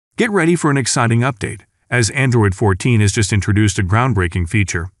Get ready for an exciting update, as Android 14 has just introduced a groundbreaking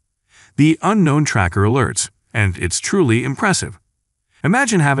feature, the Unknown Tracker Alerts, and it's truly impressive.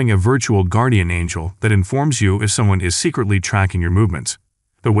 Imagine having a virtual guardian angel that informs you if someone is secretly tracking your movements.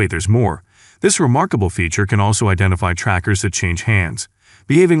 But wait, there's more. This remarkable feature can also identify trackers that change hands,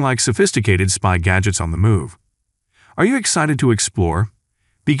 behaving like sophisticated spy gadgets on the move. Are you excited to explore?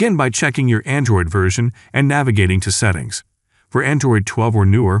 Begin by checking your Android version and navigating to Settings. For Android 12 or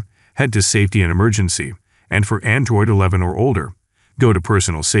newer, head to Safety and Emergency, and for Android 11 or older, go to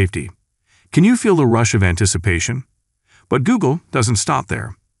Personal Safety. Can you feel the rush of anticipation? But Google doesn't stop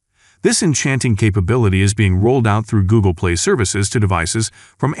there. This enchanting capability is being rolled out through Google Play services to devices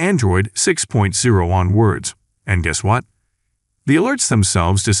from Android 6.0 onwards. And guess what? The alerts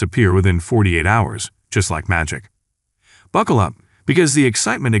themselves disappear within 48 hours, just like magic. Buckle up, because the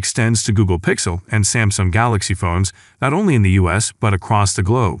excitement extends to Google Pixel and Samsung Galaxy phones not only in the US but across the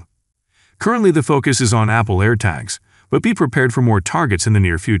globe. Currently, the focus is on Apple AirTags, but be prepared for more targets in the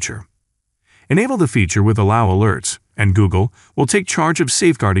near future. Enable the feature with Allow Alerts, and Google will take charge of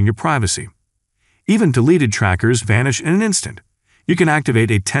safeguarding your privacy. Even deleted trackers vanish in an instant. You can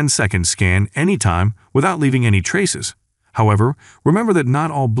activate a 10-second scan anytime without leaving any traces. However, remember that not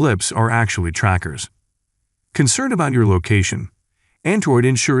all blips are actually trackers. Concerned about your location? Android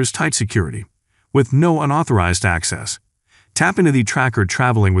ensures tight security, with no unauthorized access. Tap into the Tracker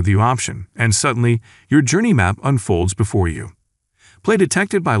Traveling with You option, and suddenly, your journey map unfolds before you. Play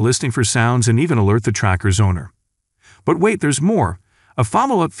detected by listening for sounds and even alert the tracker's owner. But wait, there's more. A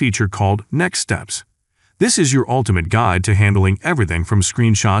follow-up feature called Next Steps. This is your ultimate guide to handling everything from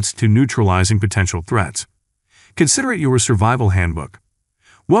screenshots to neutralizing potential threats. Consider it your survival handbook.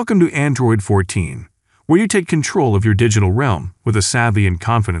 Welcome to Android 14, where you take control of your digital realm with a savvy and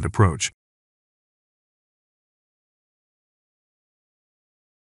confident approach.